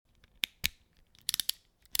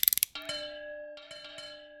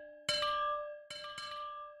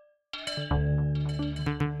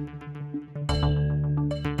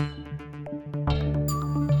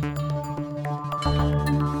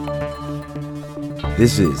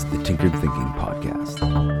This is the Tinkered Thinking Podcast.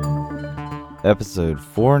 Episode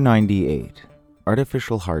 498,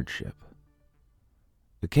 Artificial Hardship.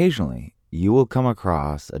 Occasionally, you will come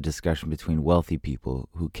across a discussion between wealthy people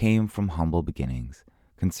who came from humble beginnings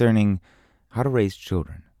concerning how to raise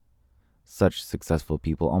children. Such successful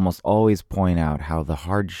people almost always point out how the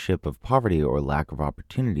hardship of poverty or lack of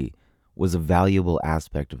opportunity was a valuable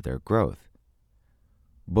aspect of their growth.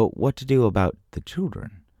 But what to do about the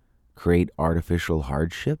children? Create artificial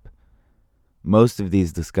hardship? Most of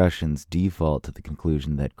these discussions default to the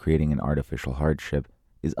conclusion that creating an artificial hardship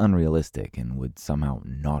is unrealistic and would somehow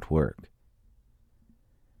not work.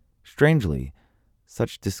 Strangely,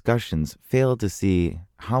 such discussions fail to see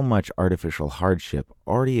how much artificial hardship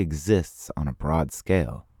already exists on a broad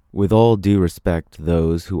scale. With all due respect to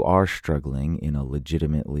those who are struggling in a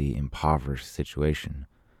legitimately impoverished situation,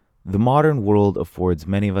 the modern world affords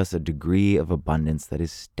many of us a degree of abundance that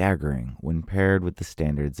is staggering when paired with the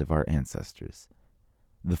standards of our ancestors.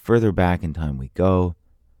 The further back in time we go,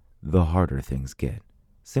 the harder things get.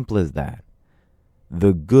 Simple as that.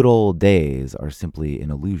 The good old days are simply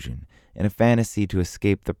an illusion and a fantasy to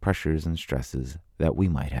escape the pressures and stresses that we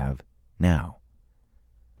might have now.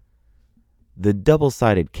 The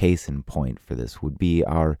double-sided case in point for this would be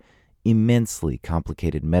our immensely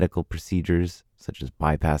complicated medical procedures, such as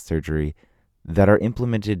bypass surgery, that are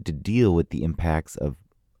implemented to deal with the impacts of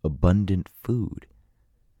abundant food.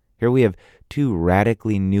 Here we have two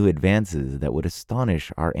radically new advances that would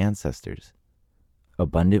astonish our ancestors.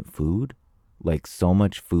 Abundant food? Like so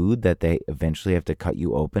much food that they eventually have to cut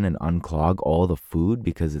you open and unclog all the food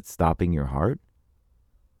because it's stopping your heart?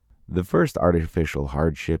 The first artificial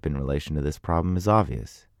hardship in relation to this problem is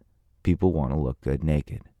obvious. People want to look good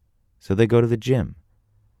naked, so they go to the gym.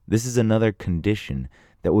 This is another condition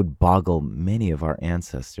that would boggle many of our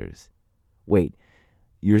ancestors. Wait,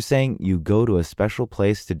 you're saying you go to a special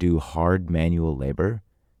place to do hard manual labor,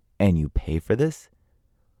 and you pay for this?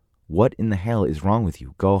 What in the hell is wrong with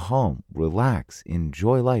you? Go home, relax,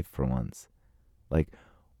 enjoy life for once. Like,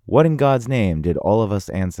 what in God's name did all of us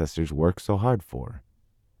ancestors work so hard for?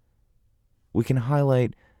 We can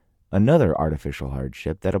highlight another artificial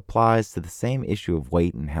hardship that applies to the same issue of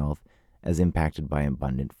weight and health as impacted by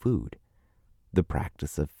abundant food: the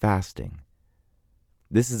practice of fasting.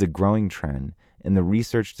 This is a growing trend, and the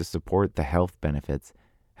research to support the health benefits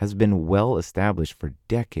has been well established for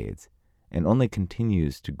decades and only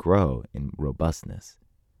continues to grow in robustness.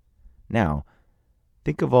 Now,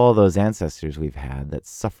 think of all those ancestors we've had that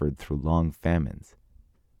suffered through long famines.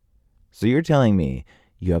 So you're telling me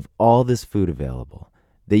you have all this food available,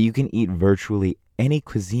 that you can eat virtually any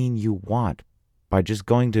cuisine you want by just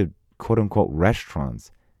going to quote-unquote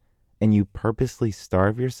restaurants, and you purposely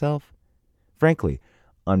starve yourself? Frankly,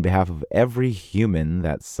 on behalf of every human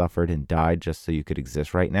that suffered and died just so you could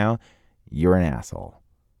exist right now, you're an asshole.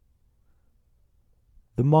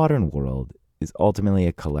 The modern world is ultimately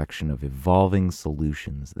a collection of evolving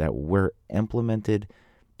solutions that were implemented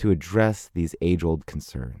to address these age-old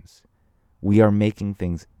concerns. We are making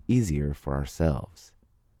things easier for ourselves.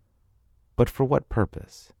 But for what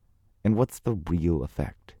purpose? And what's the real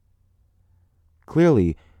effect?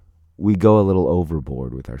 Clearly, we go a little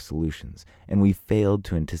overboard with our solutions, and we failed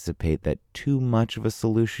to anticipate that too much of a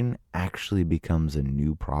solution actually becomes a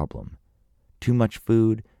new problem. Too much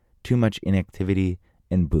food, too much inactivity,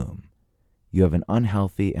 and boom, you have an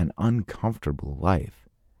unhealthy and uncomfortable life.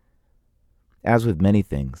 As with many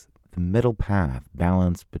things, the middle path,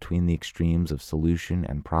 balanced between the extremes of solution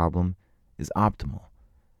and problem, is optimal.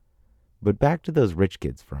 But back to those rich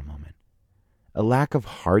kids for a moment. A lack of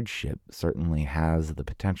hardship certainly has the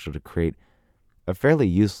potential to create a fairly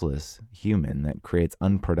useless human that creates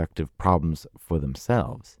unproductive problems for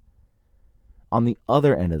themselves. On the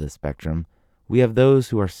other end of the spectrum, we have those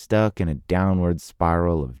who are stuck in a downward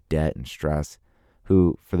spiral of debt and stress,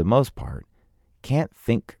 who, for the most part, can't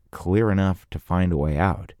think clear enough to find a way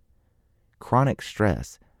out. Chronic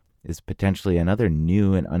stress is potentially another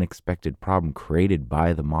new and unexpected problem created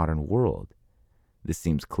by the modern world. This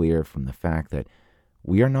seems clear from the fact that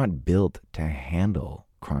we are not built to handle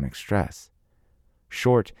chronic stress.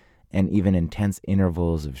 Short and even intense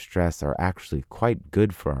intervals of stress are actually quite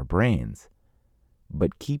good for our brains.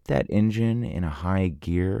 But keep that engine in a high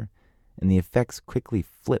gear, and the effects quickly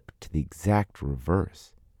flip to the exact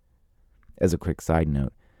reverse. As a quick side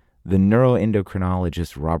note, the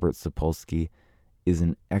neuroendocrinologist Robert Sapolsky is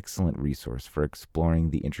an excellent resource for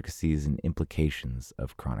exploring the intricacies and implications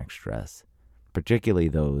of chronic stress, particularly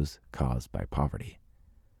those caused by poverty.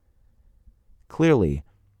 Clearly,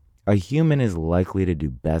 a human is likely to do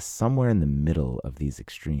best somewhere in the middle of these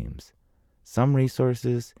extremes. Some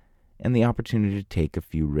resources and the opportunity to take a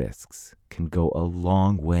few risks can go a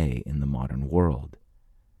long way in the modern world.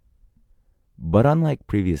 But unlike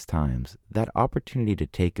previous times, that opportunity to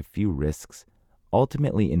take a few risks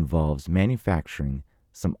ultimately involves manufacturing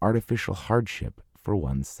some artificial hardship for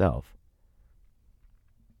oneself.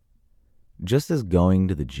 Just as going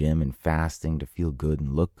to the gym and fasting to feel good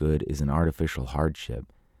and look good is an artificial hardship,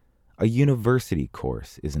 a university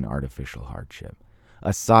course is an artificial hardship.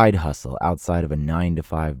 A side hustle outside of a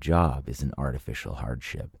 9-to-5 job is an artificial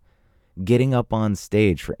hardship. Getting up on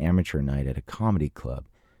stage for amateur night at a comedy club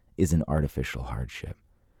is an artificial hardship.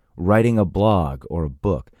 Writing a blog or a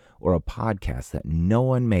book or a podcast that no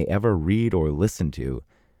one may ever read or listen to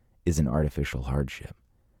is an artificial hardship.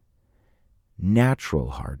 Natural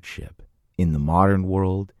hardship in the modern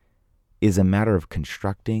world is a matter of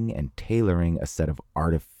constructing and tailoring a set of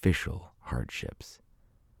artificial hardships.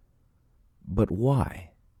 But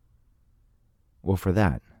why? Well, for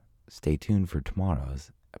that, stay tuned for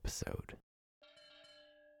tomorrow's episode.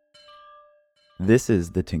 This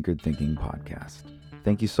is the Tinkered Thinking Podcast.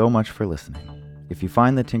 Thank you so much for listening. If you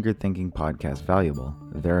find the Tinkered Thinking Podcast valuable,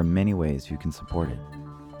 there are many ways you can support it.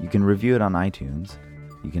 You can review it on iTunes.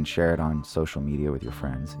 You can share it on social media with your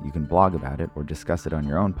friends. You can blog about it or discuss it on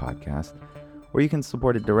your own podcast, or you can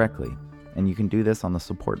support it directly, and you can do this on the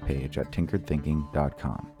support page at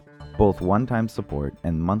tinkeredthinking.com. Both one-time support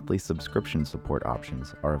and monthly subscription support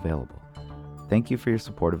options are available. Thank you for your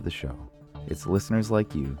support of the show. It's listeners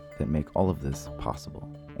like you that make all of this possible.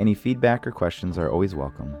 Any feedback or questions are always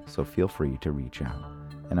welcome, so feel free to reach out.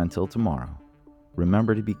 And until tomorrow,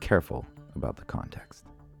 remember to be careful about the context.